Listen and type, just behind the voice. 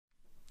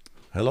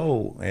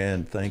Hello,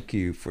 and thank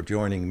you for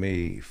joining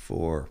me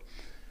for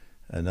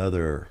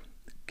another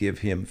Give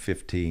Him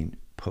 15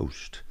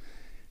 post.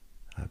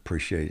 I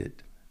appreciate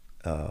it.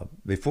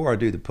 Before I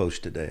do the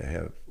post today, I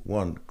have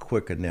one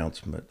quick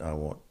announcement I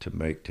want to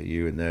make to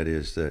you, and that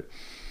is that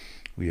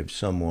we have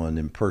someone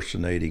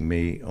impersonating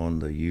me on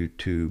the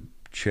YouTube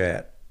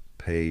chat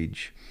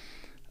page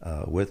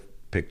with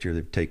picture.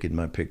 They've taken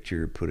my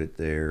picture, put it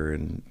there,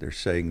 and they're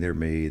saying they're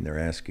me, and they're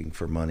asking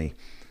for money.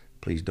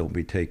 Please don't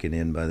be taken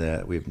in by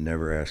that. We've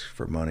never asked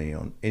for money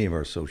on any of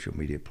our social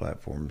media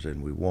platforms,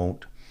 and we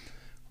won't.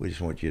 We just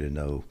want you to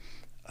know,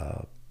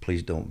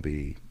 please don't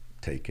be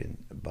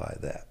taken by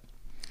that.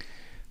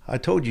 I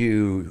told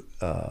you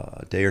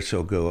a day or so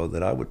ago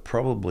that I would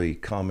probably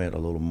comment a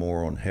little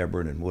more on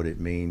Hebron and what it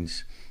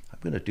means. I'm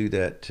going to do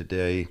that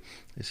today.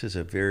 This is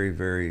a very,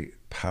 very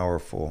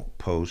powerful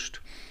post,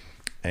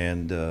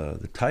 and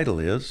the title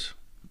is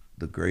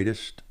The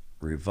Greatest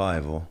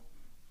Revival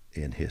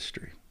in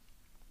History.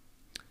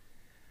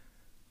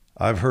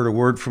 I've heard a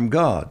word from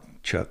God,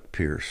 Chuck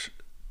Pierce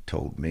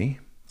told me.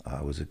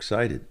 I was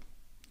excited.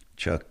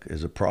 Chuck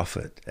is a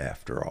prophet,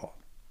 after all.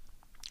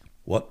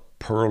 What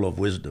pearl of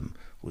wisdom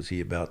was he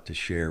about to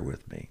share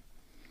with me?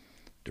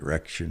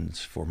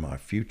 Directions for my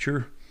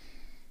future?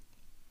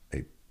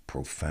 A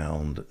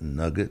profound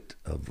nugget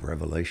of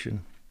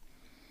revelation?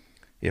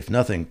 If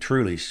nothing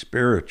truly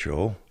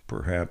spiritual,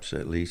 perhaps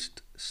at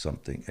least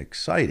something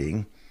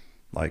exciting,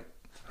 like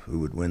who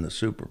would win the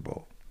Super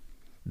Bowl.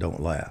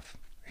 Don't laugh.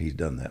 He's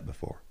done that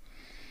before.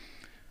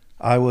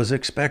 I was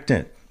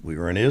expectant. We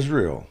were in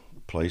Israel,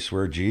 the place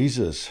where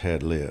Jesus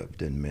had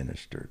lived and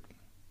ministered.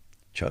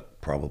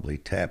 Chuck probably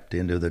tapped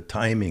into the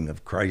timing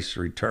of Christ's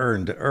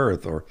return to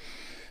earth, or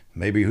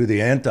maybe who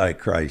the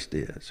Antichrist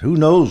is. Who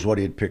knows what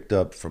he had picked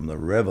up from the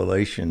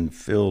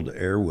revelation-filled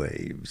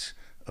airwaves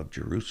of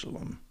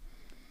Jerusalem.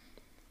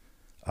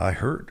 I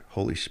heard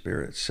Holy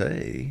Spirit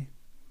say,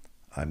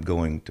 I'm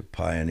going to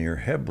pioneer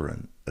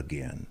Hebron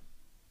again,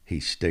 he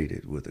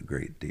stated with a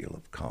great deal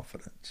of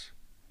confidence.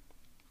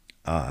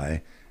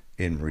 I,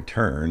 in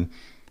return,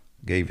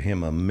 gave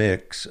him a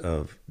mix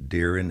of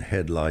deer in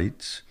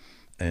headlights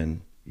and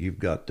you've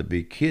got to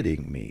be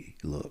kidding me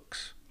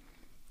looks.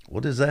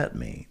 What does that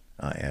mean?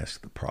 I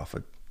asked the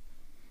prophet.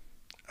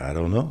 I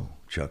don't know,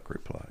 Chuck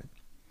replied.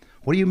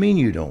 What do you mean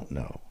you don't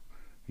know?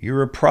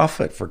 You're a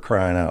prophet, for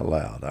crying out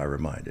loud, I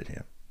reminded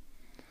him.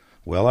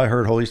 Well, I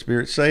heard Holy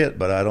Spirit say it,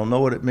 but I don't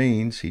know what it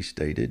means, he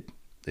stated.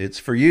 It's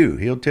for you.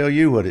 He'll tell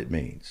you what it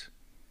means.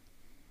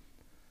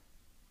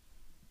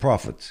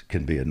 Prophets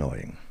can be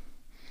annoying.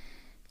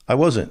 I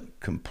wasn't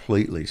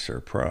completely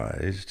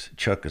surprised.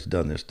 Chuck has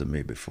done this to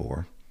me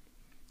before.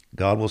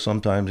 God will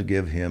sometimes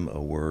give him a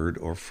word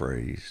or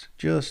phrase,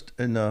 just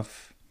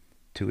enough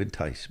to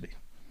entice me.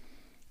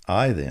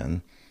 I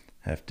then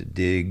have to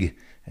dig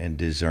and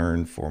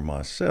discern for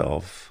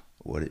myself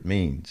what it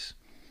means.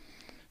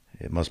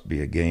 It must be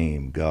a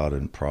game God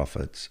and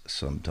prophets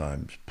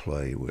sometimes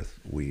play with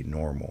we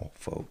normal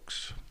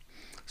folks.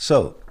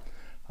 So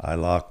I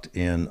locked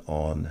in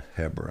on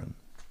Hebron.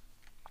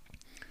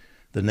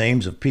 The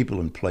names of people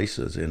and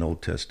places in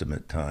Old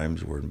Testament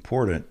times were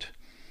important,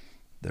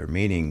 their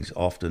meanings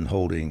often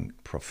holding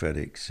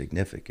prophetic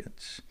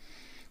significance.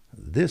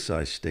 This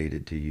I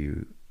stated to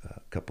you a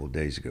couple of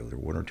days ago. There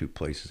were one or two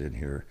places in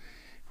here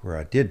where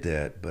I did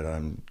that, but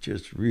I'm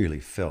just really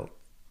felt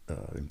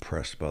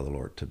impressed by the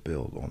Lord to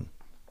build on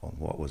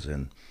what was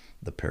in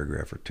the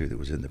paragraph or two that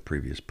was in the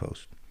previous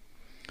post.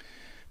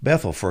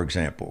 Bethel, for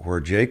example, where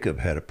Jacob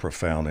had a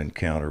profound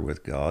encounter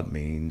with God,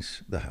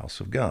 means the house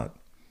of God.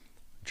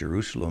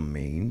 Jerusalem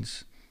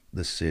means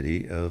the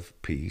city of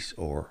peace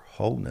or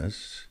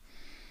wholeness.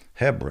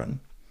 Hebron,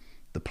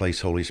 the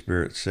place Holy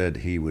Spirit said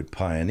he would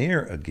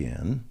pioneer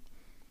again,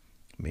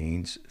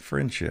 means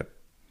friendship.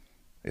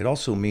 It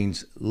also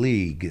means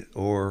league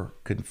or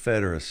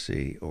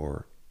confederacy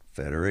or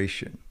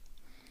federation.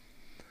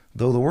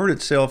 Though the word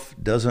itself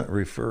doesn't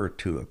refer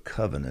to a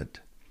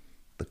covenant,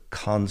 the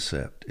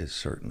concept is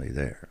certainly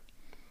there.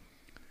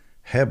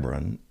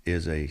 Hebron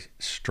is a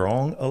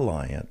strong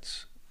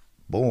alliance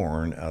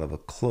born out of a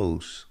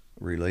close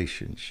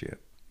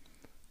relationship.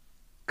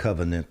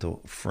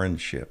 Covenantal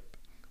friendship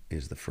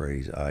is the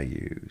phrase I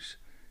use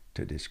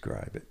to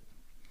describe it.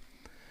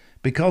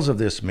 Because of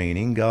this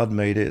meaning, God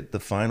made it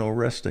the final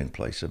resting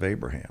place of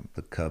Abraham,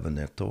 the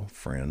covenantal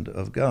friend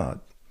of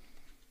God.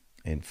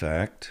 In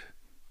fact,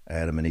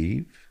 Adam and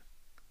Eve,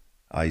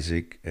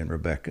 Isaac and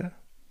Rebekah,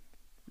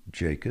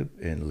 Jacob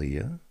and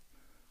Leah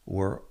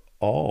were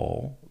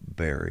all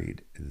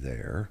buried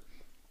there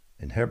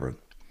in Hebron.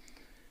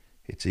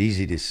 It's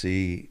easy to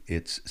see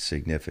its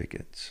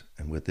significance.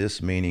 And with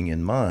this meaning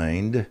in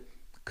mind,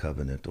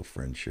 covenantal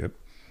friendship,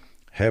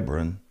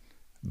 Hebron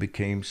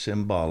became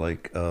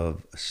symbolic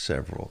of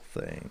several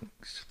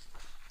things.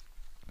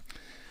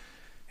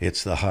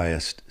 It's the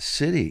highest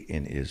city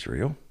in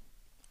Israel.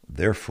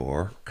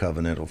 Therefore,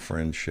 covenantal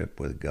friendship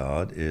with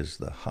God is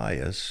the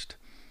highest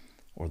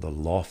or the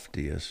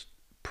loftiest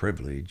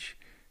privilege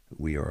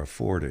we are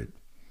afforded.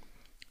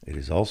 It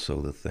is also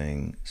the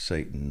thing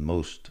Satan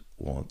most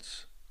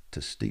wants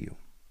to steal.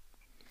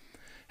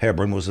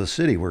 Hebron was the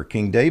city where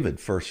King David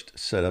first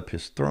set up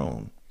his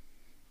throne.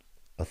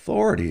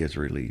 Authority is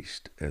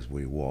released as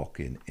we walk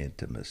in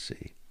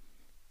intimacy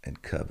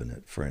and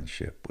covenant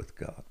friendship with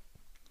God.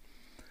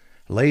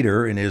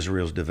 Later in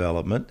Israel's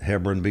development,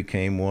 Hebron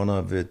became one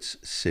of its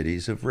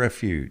cities of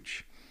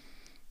refuge.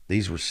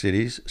 These were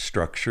cities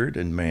structured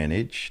and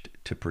managed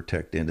to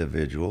protect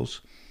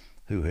individuals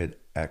who had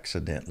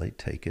accidentally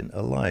taken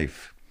a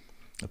life,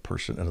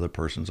 another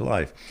person's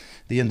life.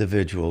 The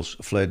individuals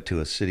fled to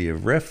a city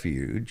of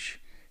refuge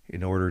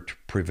in order to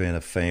prevent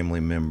a family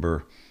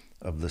member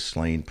of the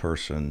slain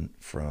person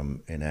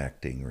from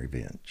enacting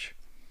revenge.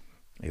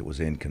 It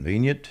was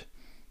inconvenient,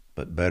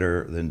 but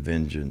better than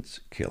vengeance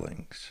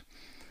killings.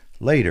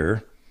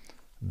 Later,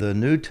 the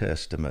New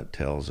Testament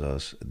tells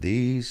us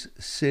these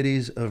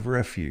cities of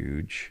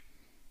refuge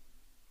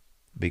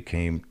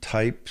became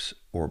types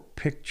or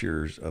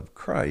pictures of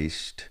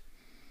Christ,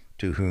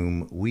 to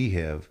whom we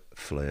have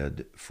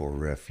fled for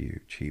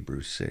refuge.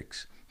 Hebrews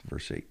 6,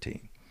 verse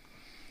 18.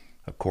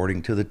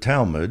 According to the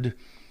Talmud,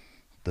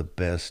 the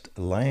best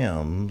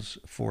lambs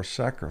for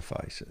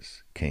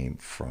sacrifices came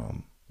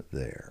from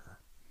there.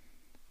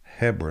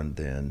 Hebron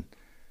then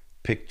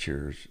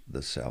pictures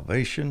the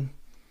salvation,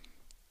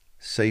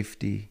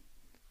 safety,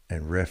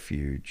 and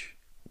refuge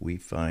we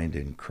find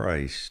in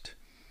Christ,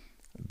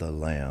 the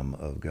Lamb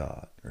of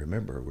God.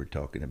 Remember, we're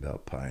talking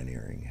about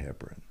pioneering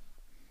Hebron.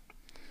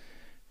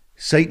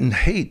 Satan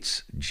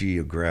hates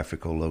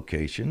geographical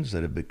locations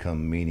that have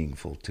become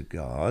meaningful to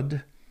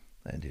God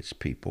and his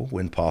people.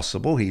 When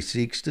possible, he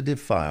seeks to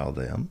defile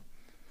them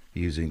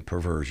using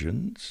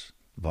perversions,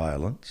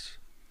 violence,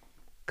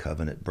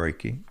 covenant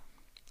breaking,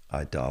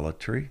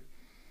 idolatry,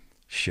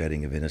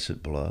 shedding of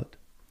innocent blood.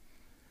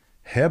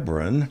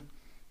 Hebron,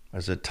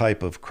 as a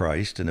type of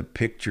Christ and a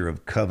picture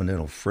of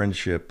covenantal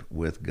friendship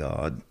with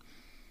God,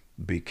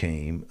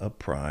 became a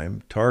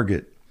prime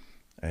target.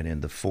 And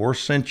in the 4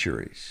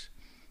 centuries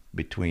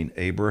between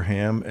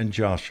Abraham and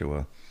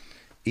Joshua,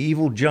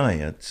 evil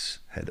giants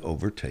had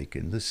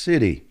overtaken the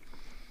city.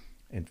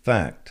 In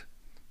fact,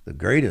 the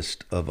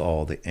greatest of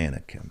all the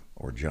Anakim,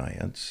 or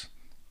giants,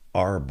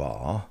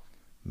 Arba,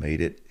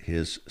 made it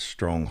his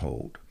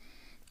stronghold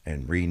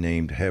and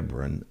renamed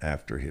Hebron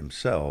after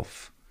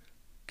himself,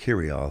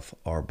 Kiriath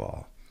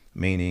Arba,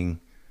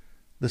 meaning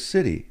the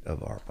city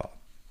of Arba.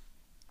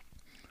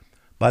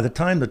 By the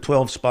time the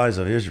 12 spies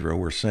of Israel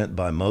were sent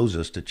by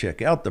Moses to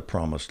check out the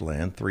promised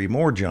land, 3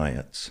 more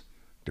giants,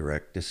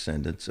 direct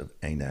descendants of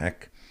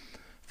Anak,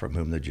 from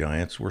whom the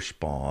giants were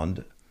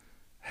spawned,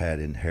 had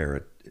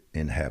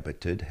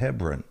inhabited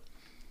Hebron.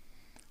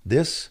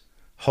 This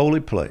holy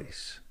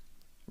place,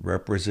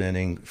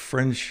 representing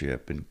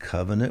friendship and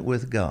covenant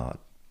with God,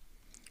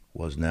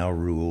 was now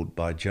ruled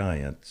by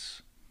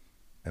giants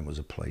and was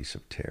a place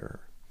of terror.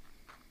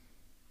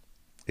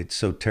 It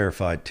so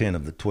terrified 10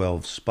 of the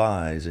 12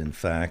 spies, in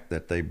fact,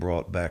 that they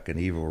brought back an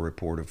evil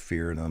report of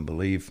fear and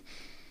unbelief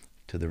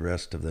to the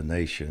rest of the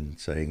nation,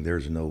 saying,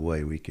 "There's no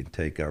way we can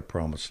take our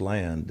promised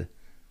land.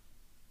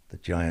 The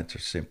giants are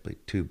simply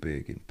too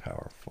big and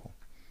powerful."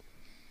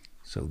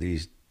 So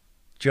these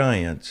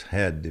giants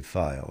had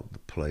defiled the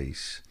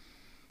place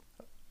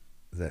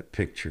that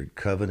pictured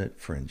covenant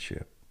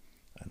friendship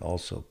and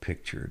also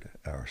pictured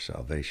our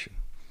salvation.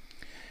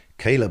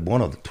 Caleb,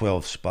 one of the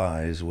 12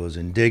 spies, was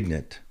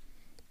indignant,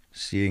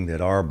 seeing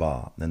that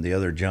Arba and the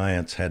other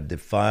giants had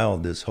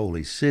defiled this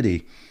holy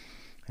city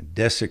and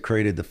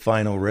desecrated the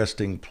final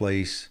resting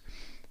place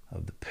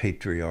of the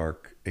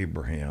patriarch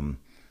Abraham.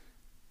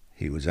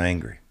 He was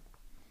angry.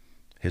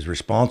 His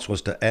response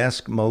was to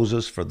ask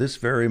Moses for this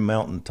very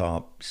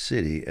mountaintop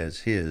city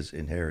as his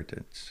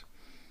inheritance.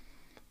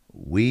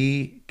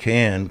 "We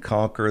can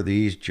conquer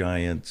these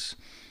giants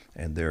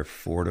and their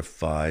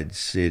fortified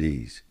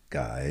cities,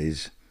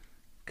 guys,"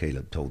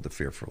 Caleb told the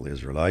fearful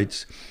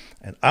Israelites,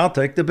 "and I'll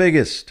take the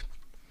biggest."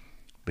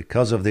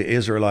 Because of the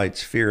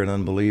Israelites' fear and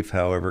unbelief,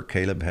 however,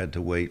 Caleb had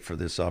to wait for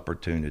this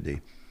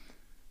opportunity.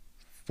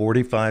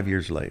 45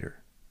 years later,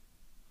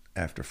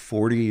 after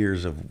 40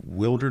 years of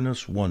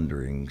wilderness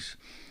wanderings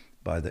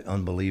by the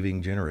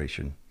unbelieving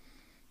generation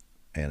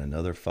and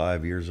another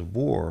 5 years of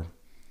war,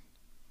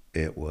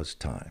 it was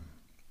time.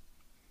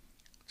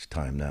 It's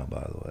time now,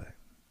 by the way.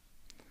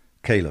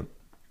 Caleb,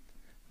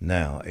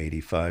 now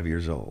 85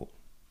 years old,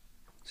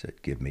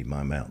 said, "Give me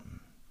my mountain."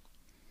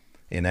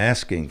 In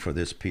asking for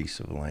this piece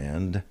of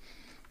land,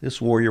 this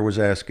warrior was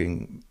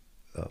asking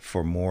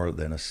for more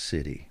than a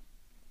city.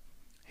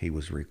 He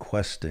was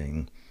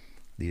requesting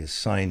the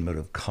assignment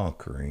of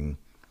conquering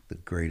the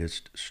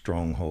greatest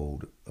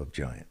stronghold of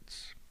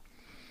giants.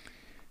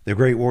 The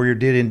great warrior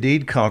did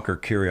indeed conquer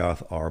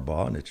Kiriath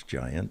Arba and its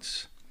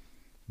giants,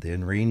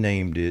 then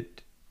renamed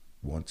it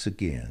once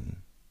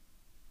again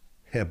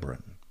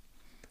Hebron,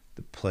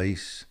 the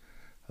place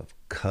of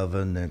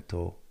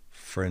covenantal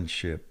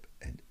friendship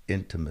and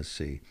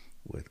intimacy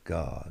with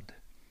God,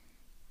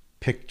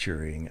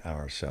 picturing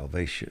our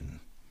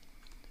salvation.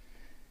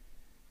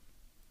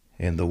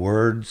 In the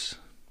words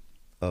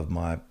of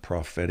my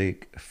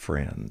prophetic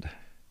friend,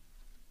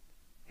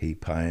 he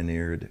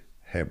pioneered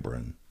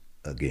Hebron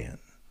again.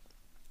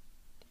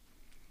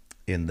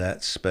 In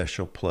that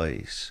special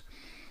place,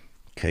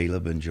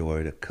 Caleb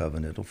enjoyed a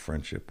covenantal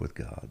friendship with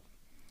God.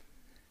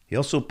 He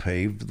also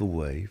paved the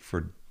way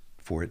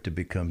for it to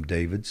become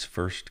David's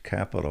first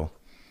capital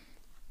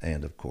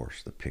and, of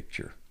course, the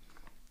picture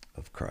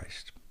of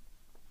Christ.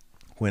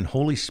 When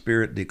Holy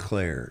Spirit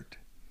declared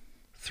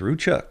through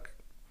Chuck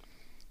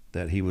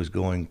that he was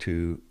going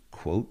to,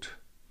 quote,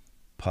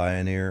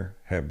 pioneer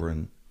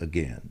Hebron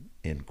again,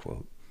 end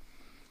quote,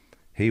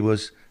 he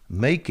was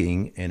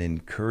making an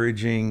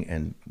encouraging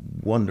and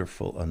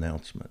wonderful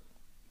announcement.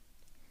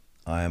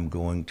 I am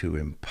going to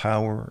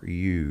empower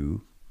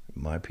you,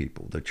 my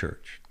people, the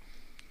church,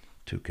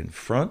 to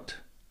confront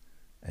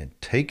and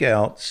take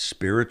out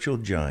spiritual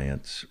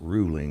giants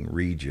ruling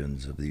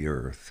regions of the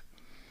earth,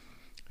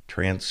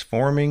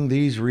 transforming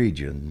these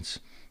regions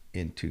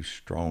into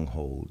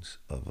strongholds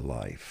of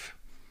life.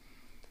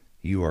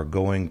 You are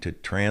going to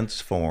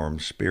transform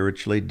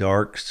spiritually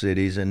dark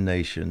cities and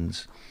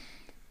nations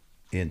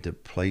into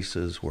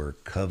places where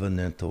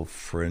covenantal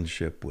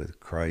friendship with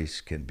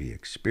Christ can be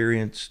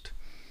experienced,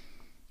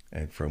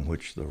 and from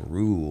which the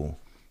rule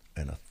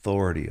and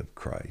authority of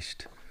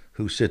Christ,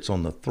 who sits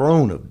on the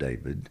throne of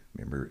David,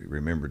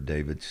 remember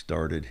David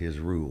started his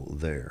rule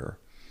there.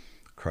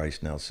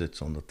 Christ now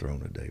sits on the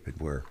throne of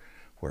David,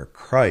 where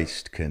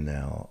Christ can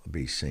now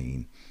be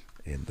seen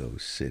in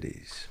those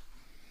cities.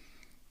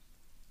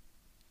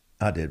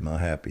 I did my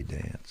happy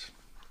dance.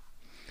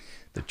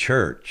 The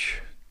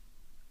church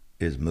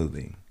is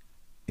moving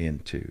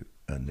into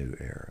a new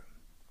era.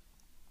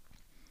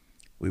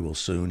 We will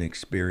soon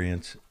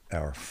experience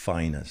our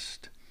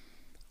finest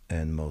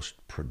and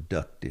most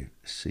productive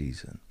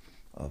season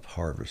of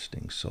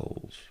harvesting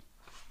souls.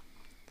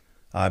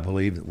 I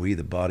believe that we,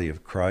 the body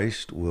of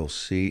Christ, will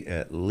see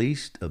at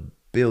least 1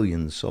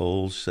 billion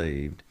souls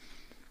saved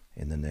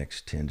in the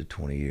next 10 to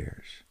 20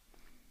 years,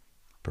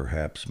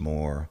 perhaps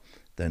more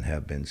than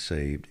have been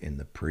saved in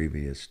the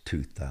previous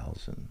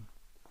 2,000.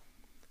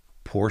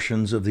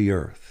 Portions of the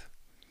earth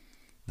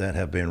that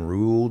have been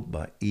ruled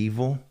by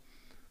evil,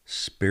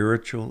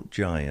 spiritual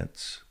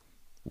giants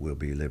will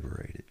be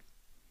liberated.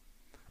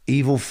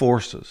 Evil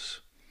forces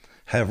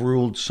have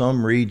ruled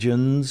some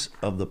regions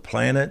of the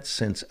planet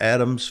since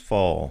Adam's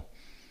fall,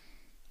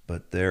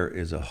 but there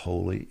is a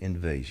holy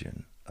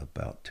invasion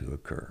about to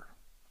occur.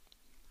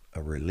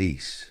 A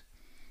release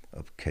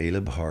of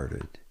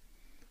Caleb-hearted,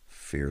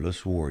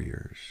 fearless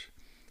warriors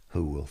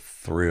who will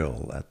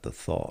thrill at the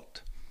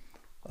thought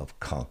of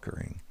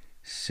conquering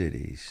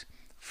cities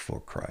for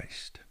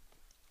Christ.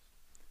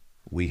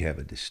 We have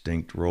a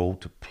distinct role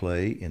to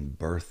play in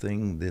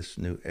birthing this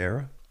new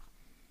era.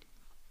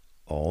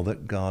 All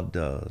that God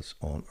does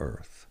on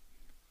earth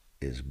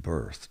is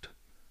birthed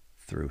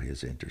through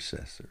his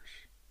intercessors.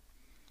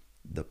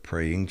 The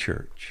praying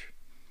church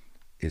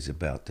is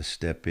about to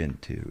step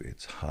into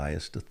its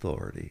highest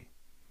authority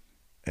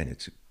and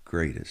its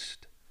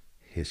greatest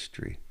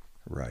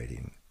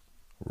history-writing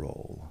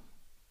role.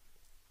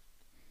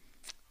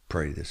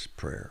 Pray this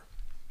prayer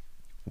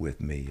with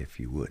me, if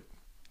you would.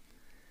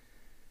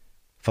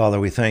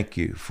 Father, we thank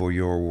you for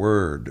your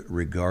word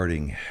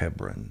regarding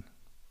Hebron,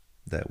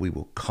 that we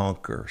will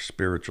conquer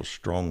spiritual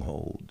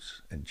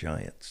strongholds and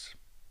giants.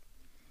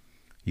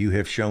 You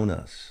have shown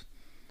us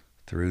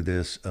through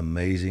this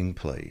amazing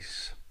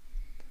place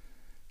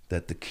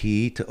that the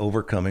key to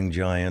overcoming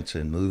giants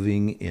and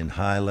moving in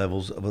high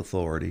levels of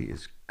authority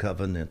is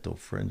covenantal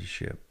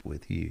friendship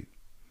with you.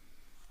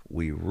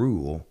 We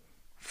rule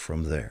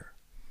from there.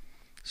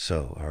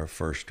 So our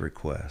first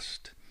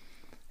request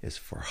is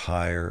for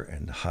higher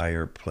and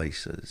higher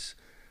places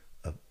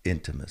of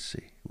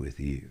intimacy with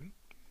you.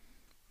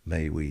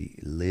 May we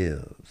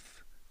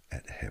live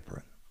at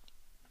Hebron.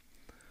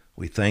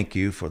 We thank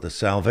you for the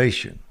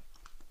salvation,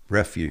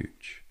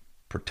 refuge,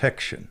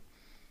 protection,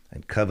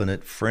 and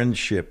covenant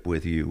friendship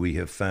with you we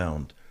have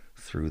found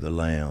through the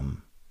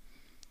Lamb.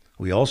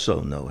 We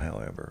also know,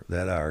 however,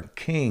 that our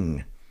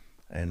King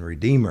and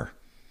Redeemer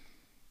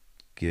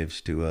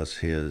gives to us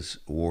his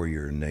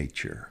warrior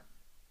nature,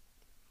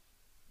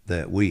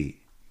 that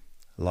we,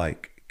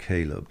 like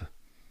Caleb,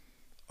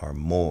 are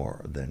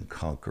more than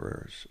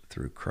conquerors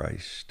through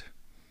Christ.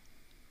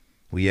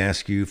 We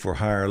ask you for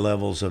higher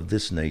levels of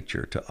this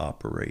nature to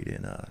operate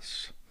in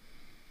us,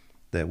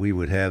 that we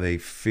would have a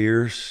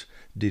fierce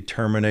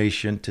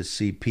determination to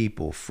see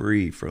people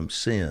free from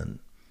sin,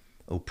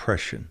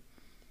 oppression,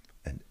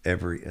 and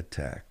every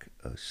attack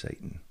of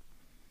Satan.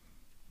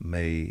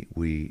 May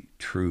we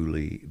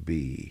truly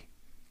be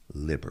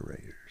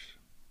liberators.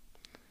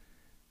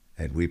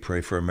 And we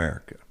pray for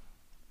America.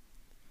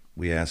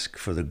 We ask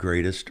for the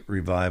greatest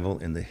revival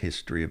in the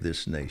history of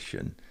this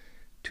nation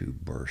to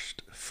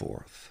burst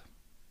forth.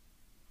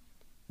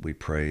 We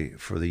pray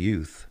for the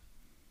youth,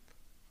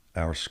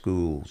 our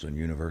schools and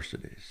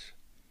universities.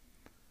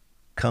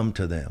 Come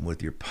to them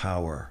with your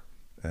power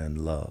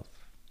and love.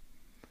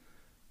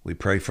 We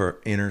pray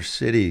for inner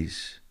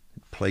cities,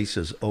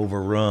 places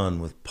overrun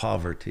with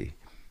poverty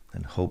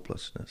and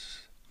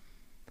hopelessness.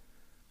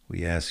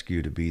 We ask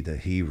you to be the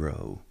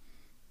hero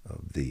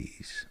of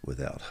these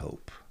without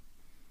hope.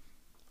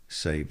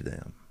 Save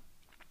them.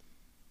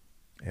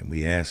 And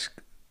we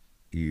ask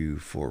you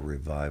for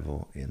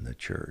revival in the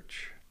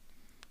church.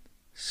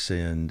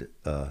 Send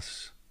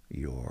us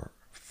your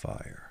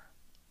fire.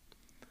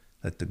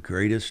 Let the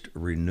greatest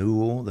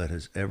renewal that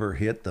has ever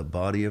hit the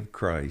body of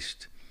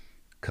Christ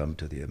come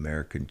to the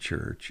American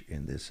church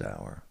in this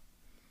hour.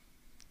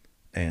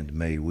 And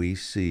may we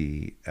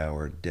see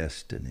our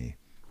destiny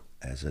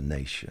as a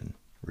nation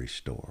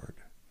restored.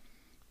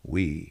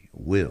 We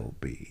will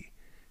be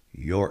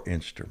your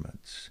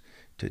instruments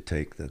to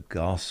take the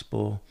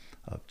gospel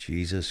of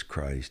Jesus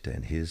Christ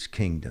and his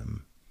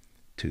kingdom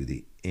to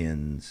the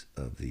ends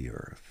of the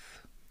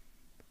earth.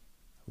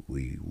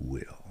 We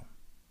will.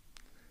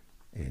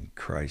 In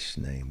Christ's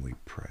name we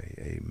pray.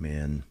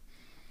 Amen.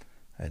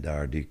 And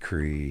our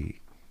decree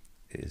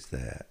is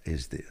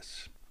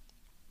this.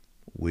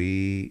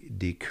 We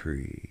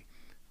decree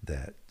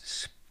that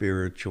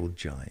spiritual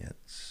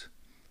giants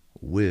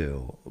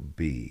will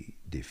be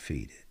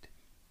defeated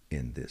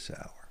in this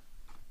hour.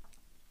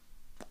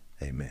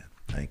 Amen.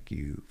 Thank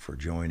you for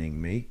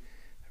joining me.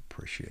 I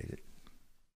appreciate it.